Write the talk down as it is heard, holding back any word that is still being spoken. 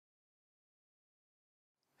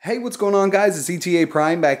Hey, what's going on, guys? It's ETA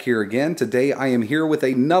Prime back here again. Today I am here with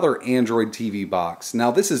another Android TV box. Now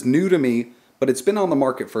this is new to me, but it's been on the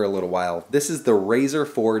market for a little while. This is the Razer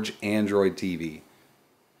Forge Android TV.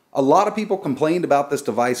 A lot of people complained about this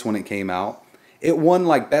device when it came out. It won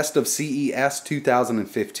like Best of CES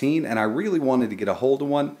 2015, and I really wanted to get a hold of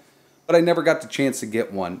one, but I never got the chance to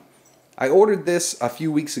get one. I ordered this a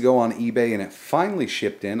few weeks ago on eBay and it finally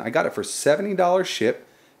shipped in. I got it for $70 shipped.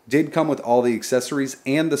 Did come with all the accessories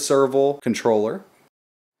and the serval controller.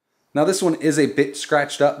 Now this one is a bit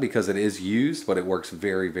scratched up because it is used, but it works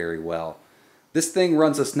very, very well. This thing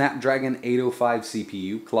runs a Snapdragon 805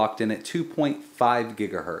 CPU clocked in at 2.5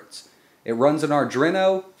 gigahertz. It runs an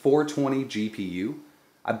Adreno 420 GPU.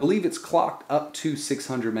 I believe it's clocked up to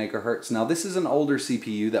 600 megahertz. Now this is an older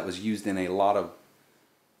CPU that was used in a lot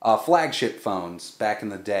of flagship phones back in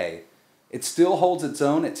the day. It still holds its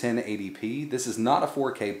own at 1080p. This is not a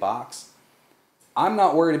 4K box. I'm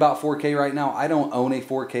not worried about 4K right now. I don't own a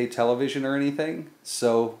 4K television or anything,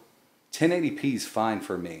 so 1080p is fine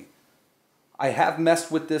for me. I have messed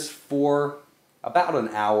with this for about an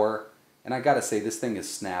hour, and I gotta say, this thing is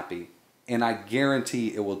snappy. And I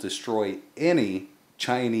guarantee it will destroy any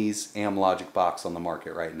Chinese Amlogic box on the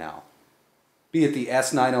market right now. Be it the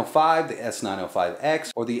S905, the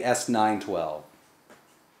S905X, or the S912.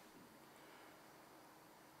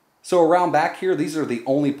 So around back here, these are the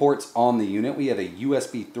only ports on the unit. We have a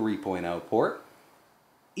USB 3.0 port,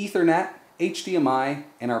 Ethernet, HDMI,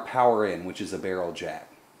 and our power in, which is a barrel jack.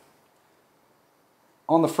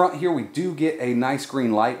 On the front here, we do get a nice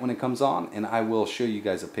green light when it comes on, and I will show you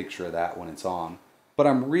guys a picture of that when it's on. But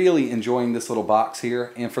I'm really enjoying this little box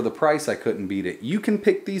here, and for the price, I couldn't beat it. You can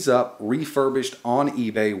pick these up refurbished on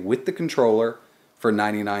eBay with the controller for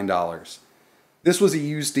 $99. This was a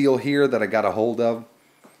used deal here that I got a hold of.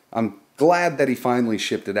 I'm glad that he finally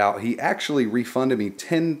shipped it out. He actually refunded me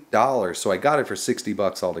 $10, so I got it for 60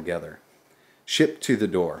 bucks altogether. Shipped to the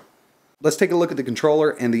door. Let's take a look at the controller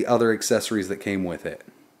and the other accessories that came with it.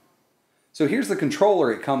 So here's the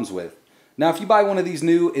controller it comes with. Now if you buy one of these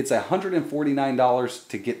new, it's $149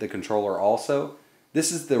 to get the controller also.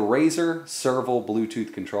 This is the Razer Serval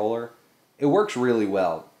Bluetooth controller. It works really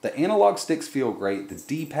well. The analog sticks feel great. The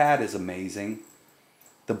D-pad is amazing.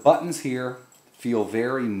 The buttons here feel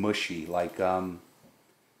very mushy, like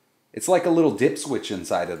it's like a little dip switch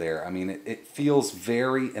inside of there. I mean, it feels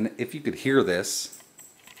very, and if you could hear this,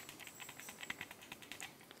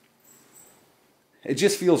 it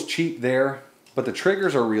just feels cheap there, but the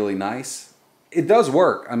triggers are really nice. It does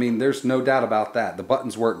work. I mean, there's no doubt about that. The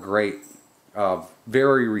buttons work great,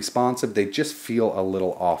 very responsive. They just feel a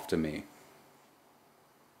little off to me.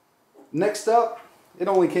 Next up, it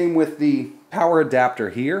only came with the power adapter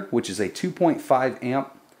here, which is a 2.5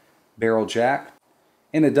 amp barrel jack,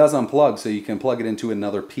 and it does unplug, so you can plug it into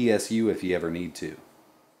another PSU if you ever need to.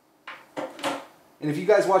 And if you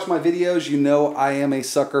guys watch my videos, you know I am a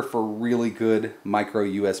sucker for really good micro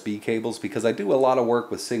USB cables because I do a lot of work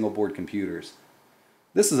with single board computers.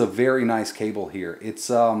 This is a very nice cable here. It's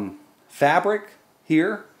fabric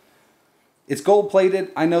here. It's gold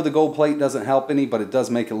plated. I know the gold plate doesn't help any, but it does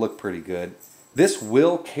make it look pretty good. This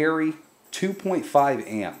will carry 2.5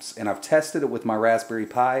 amps, and I've tested it with my Raspberry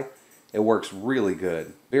Pi. It works really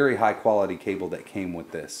good. Very high quality cable that came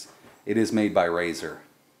with this. It is made by Razer.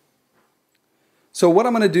 So what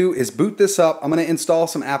I'm going to do is boot this up. I'm going to install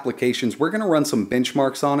some applications. We're going to run some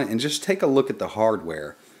benchmarks on it and just take a look at the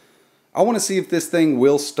hardware. I want to see if this thing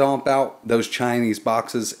will stomp out those Chinese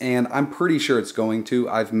boxes, and I'm pretty sure it's going to.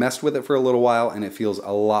 I've messed with it for a little while and it feels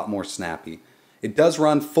a lot more snappy. It does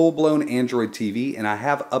run full-blown Android TV, and I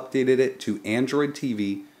have updated it to Android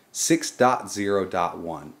TV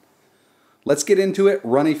 6.0.1. Let's get into it,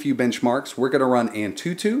 run a few benchmarks. We're going to run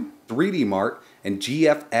Antutu, 3D Mark, and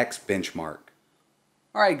GFX benchmark.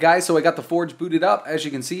 Alright guys, so I got the Forge booted up. As you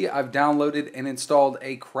can see, I've downloaded and installed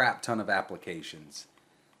a crap ton of applications.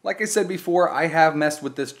 Like I said before, I have messed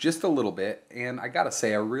with this just a little bit, and I gotta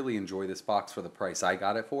say, I really enjoy this box for the price I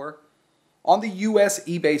got it for. On the US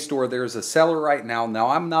eBay store, there's a seller right now. Now,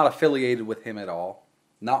 I'm not affiliated with him at all.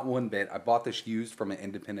 Not one bit. I bought this used from an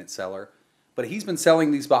independent seller. But he's been selling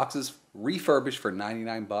these boxes refurbished for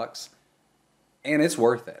 99 bucks. And it's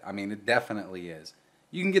worth it. I mean, it definitely is.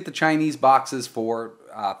 You can get the Chinese boxes for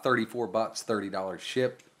 34 bucks, $30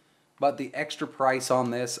 shipped. But the extra price on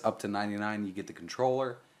this, up to 99, you get the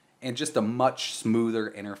controller and just a much smoother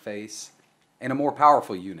interface and a more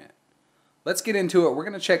powerful unit. Let's get into it. We're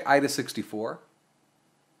going to check IDA64.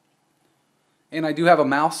 And I do have a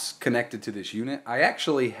mouse connected to this unit. I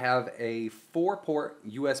actually have a 4-port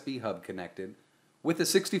USB hub connected with a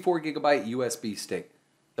 64 gigabyte USB stick.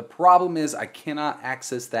 The problem is I cannot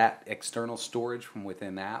access that external storage from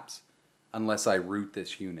within apps unless I root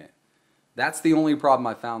this unit. That's the only problem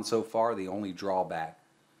I found so far, the only drawback.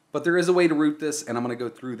 But there is a way to root this, and I'm going to go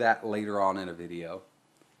through that later on in a video.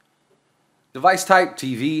 Device type,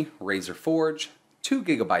 TV, Razer Forge, 2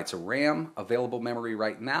 gigabytes of RAM, available memory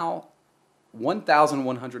right now,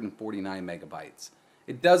 1,149 megabytes.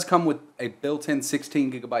 It does come with a built-in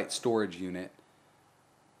 16 gigabyte storage unit.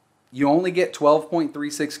 You only get 12.36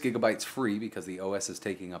 gigabytes free because the OS is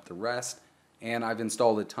taking up the rest, and I've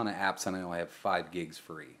installed a ton of apps and I only have 5 gigs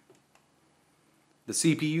free. The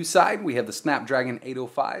CPU side, we have the Snapdragon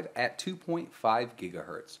 805 at 2.5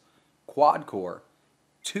 gigahertz, quad-core,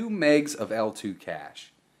 2 megs of L2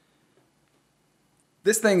 cache.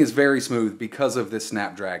 This thing is very smooth because of this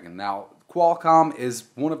Snapdragon. Now, Qualcomm is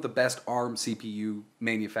one of the best ARM CPU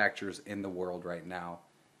manufacturers in the world right now.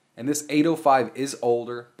 And this 805 is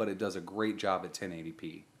older, but it does a great job at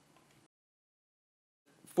 1080p.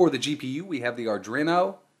 For the GPU, we have the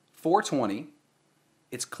Adreno 420.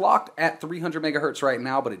 It's clocked at 300 megahertz right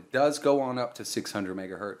now, but it does go on up to 600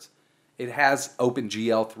 megahertz. It has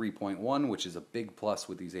OpenGL 3.1, which is a big plus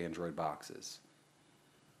with these Android boxes.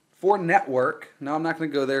 For network, now I'm not going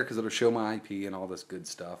to go there because it'll show my IP and all this good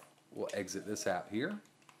stuff. We'll exit this app here.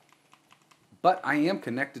 But I am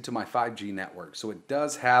connected to my 5G network, so it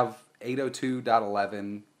does have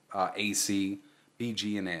 802.11 AC,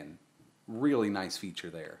 BGN. Really nice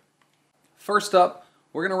feature there. First up,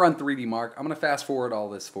 we're going to run 3D Mark. I'm going to fast forward all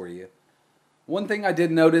this for you. One thing I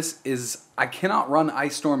did notice is I cannot run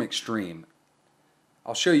Ice Storm Extreme.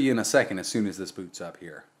 I'll show you in a second as soon as this boots up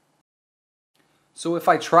here. So if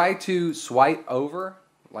I try to swipe over,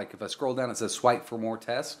 like if I scroll down it says swipe for more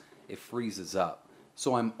tests, it freezes up.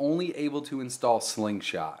 So I'm only able to install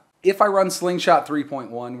Slingshot. If I run Slingshot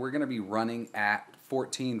 3.1, we're going to be running at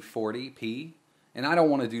 1440p, and I don't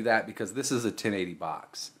want to do that because this is a 1080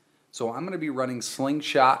 box. So I'm going to be running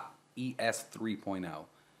Slingshot ES 3.0.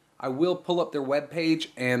 I will pull up their webpage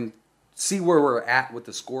and see where we're at with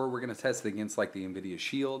the score. We're going to test it against like the NVIDIA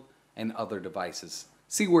Shield and other devices.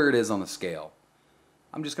 See where it is on the scale.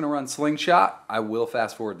 I'm just going to run Slingshot. I will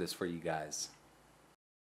fast forward this for you guys.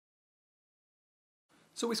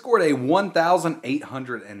 So we scored a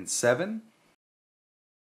 1,807.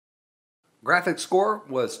 Graphics score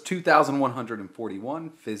was 2,141.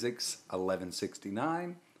 Physics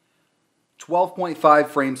 1169. 12.5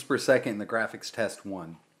 frames per second in the graphics test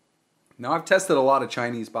 1. Now I've tested a lot of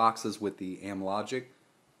Chinese boxes with the Amlogic.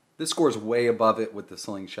 This scores way above it with the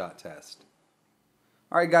Slingshot test.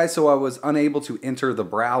 Alright guys, so I was unable to enter the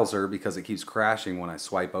browser because it keeps crashing when I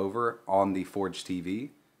swipe over on the Forge TV.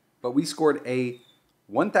 But we scored a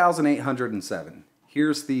 1,807.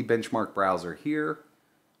 Here's the benchmark browser here.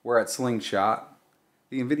 We're at Slingshot.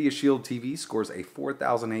 The NVIDIA Shield TV scores a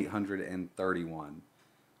 4,831.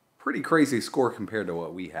 Pretty crazy score compared to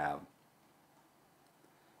what we have.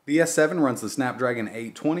 The S7 runs the Snapdragon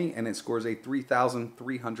 820 and it scores a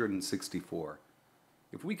 3,364.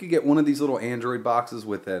 If we could get one of these little Android boxes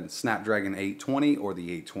with a Snapdragon 820 or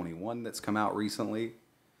the 821 that's come out recently,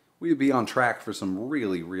 we would be on track for some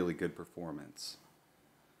really, really good performance.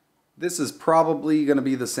 This is probably going to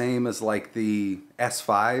be the same as like the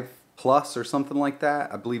S5 Plus or something like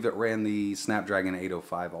that. I believe it ran the Snapdragon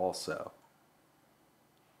 805 also.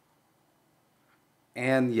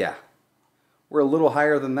 And yeah, we're a little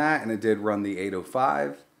higher than that, and it did run the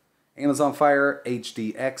 805. Amazon Fire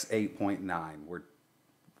HDX 8.9. We're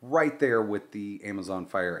right there with the Amazon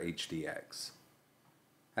Fire HDX.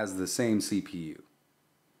 Has the same CPU.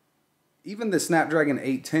 Even the Snapdragon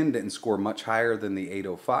 810 didn't score much higher than the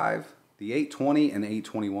 805. The 820 and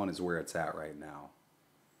 821 is where it's at right now.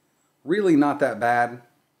 Really not that bad.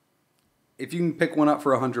 If you can pick one up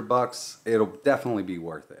for $100, it'll definitely be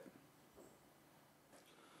worth it.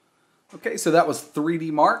 Okay, so that was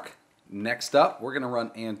 3D Mark. Next up, we're going to run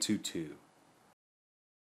Antutu.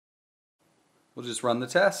 We'll just run the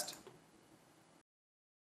test.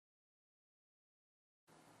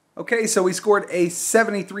 Okay, so we scored a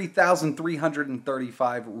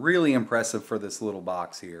 73,335. Really impressive for this little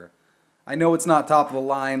box here. I know it's not top of the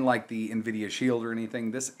line like the NVIDIA Shield or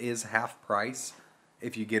anything. This is half price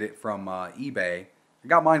if you get it from eBay. I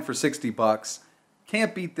got mine for $60.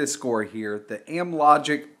 Can't beat this score here. The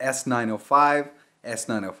Amlogic S905,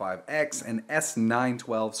 S905X, and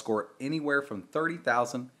S912 score anywhere from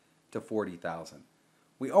 30,000 to 40,000.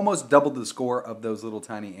 We almost doubled the score of those little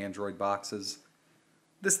tiny Android boxes.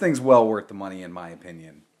 This thing's well worth the money in my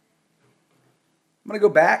opinion. I'm going to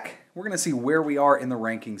go back. We're going to see where we are in the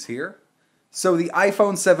rankings here. So the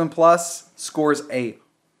iPhone 7 Plus scores a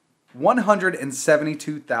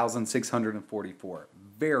 172,644.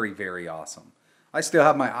 Very, very awesome. I still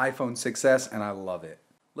have my iPhone 6S and I love it.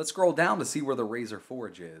 Let's scroll down to see where the Razer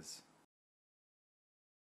Forge is.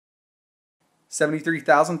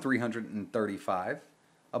 73,335.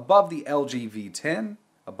 Above the LG V10,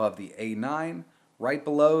 above the A9, right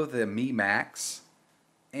below the Mi Max,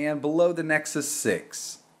 and below the Nexus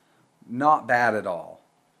 6. Not bad at all.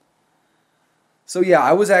 So yeah,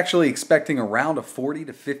 I was actually expecting around a 40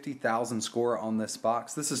 to 50,000 score on this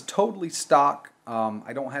box. This is totally stock.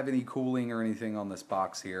 I don't have any cooling or anything on this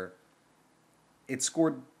box here. It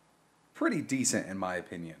scored pretty decent in my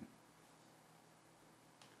opinion.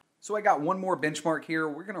 So I got one more benchmark here.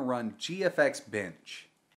 We're going to run GFX Bench.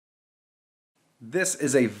 This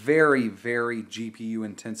is a very, very GPU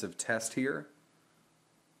intensive test here.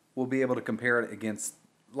 We'll be able to compare it against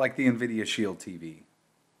like the NVIDIA Shield TV.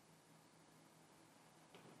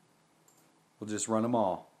 We'll just run them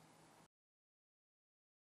all.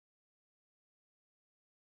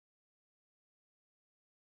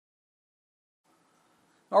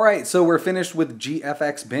 Alright, so we're finished with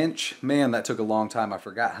GFX Bench. Man, that took a long time. I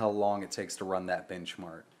forgot how long it takes to run that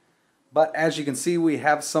benchmark. But as you can see, we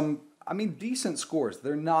have some, decent scores.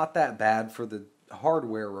 They're not that bad for the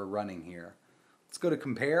hardware we're running here. Let's go to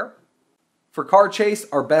compare. For Car Chase,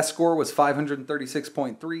 our best score was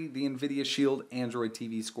 536.3. The NVIDIA Shield Android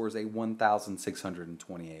TV scores a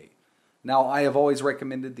 1,628. Now, I have always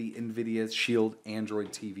recommended the NVIDIA Shield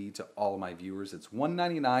Android TV to all of my viewers. It's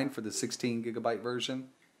 $199 for the 16 gigabyte version,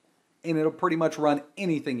 and it'll pretty much run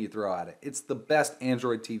anything you throw at it. It's the best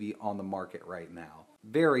Android TV on the market right now.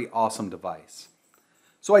 Very awesome device.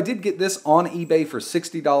 So I did get this on eBay for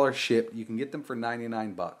 $60 shipped. You can get them for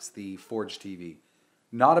 99 bucks, the Forge TV.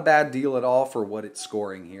 Not a bad deal at all for what it's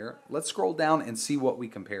scoring here. Let's scroll down and see what we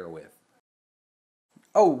compare with.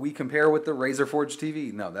 Oh, we compare with the Razer Forge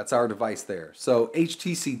TV. No, that's our device there. So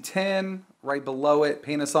HTC 10, right below it,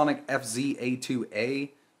 Panasonic FZ-A2A,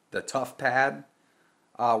 the tough pad.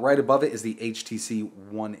 Right above it is the HTC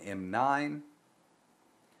One M9.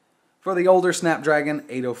 For the older Snapdragon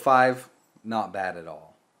 805, not bad at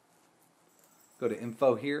all. Go to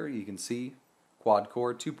info here, you can see quad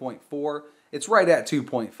core 2.4. It's right at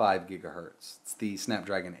 2.5 gigahertz. It's the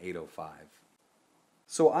Snapdragon 805.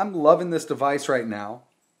 So I'm loving this device right now.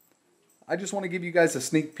 I just want to give you guys a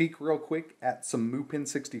sneak peek real quick at some Mupin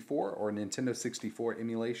 64 or Nintendo 64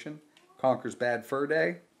 emulation. Conker's Bad Fur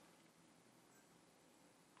Day.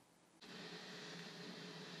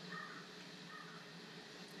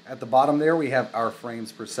 At the bottom there we have our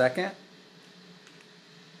frames per second.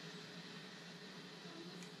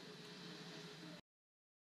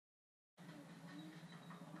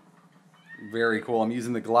 Very cool. I'm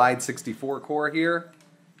using the Glide 64 core here,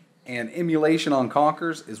 and emulation on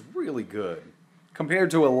Conker's is really good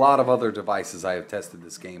compared to a lot of other devices I have tested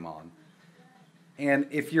this game on. And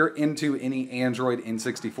if you're into any Android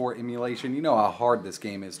N64 emulation, you know how hard this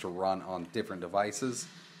game is to run on different devices,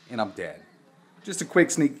 and I'm dead. Just a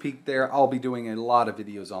quick sneak peek there. I'll be doing a lot of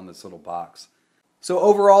videos on this little box. So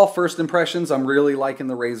overall, first impressions, I'm really liking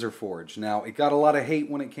the Razer Forge. Now, it got a lot of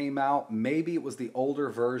hate when it came out. Maybe it was the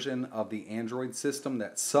older version of the Android system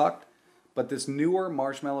that sucked, but this newer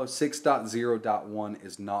Marshmallow 6.0.1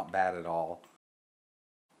 is not bad at all.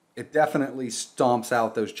 It definitely stomps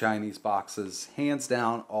out those Chinese boxes, hands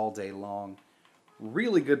down, all day long.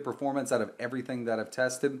 Really good performance out of everything that I've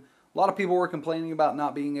tested. A lot of people were complaining about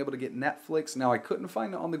not being able to get Netflix. Now, I couldn't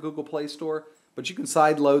find it on the Google Play Store, but you can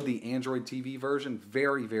sideload the Android TV version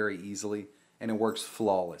very, very easily, and it works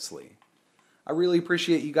flawlessly. I really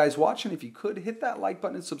appreciate you guys watching. If you could, hit that like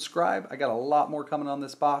button and subscribe. I got a lot more coming on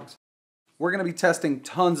this box. We're going to be testing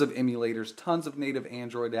tons of emulators, tons of native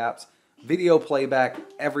Android apps, video playback,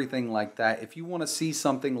 everything like that. If you want to see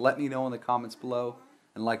something, let me know in the comments below.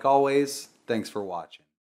 And like always, thanks for watching.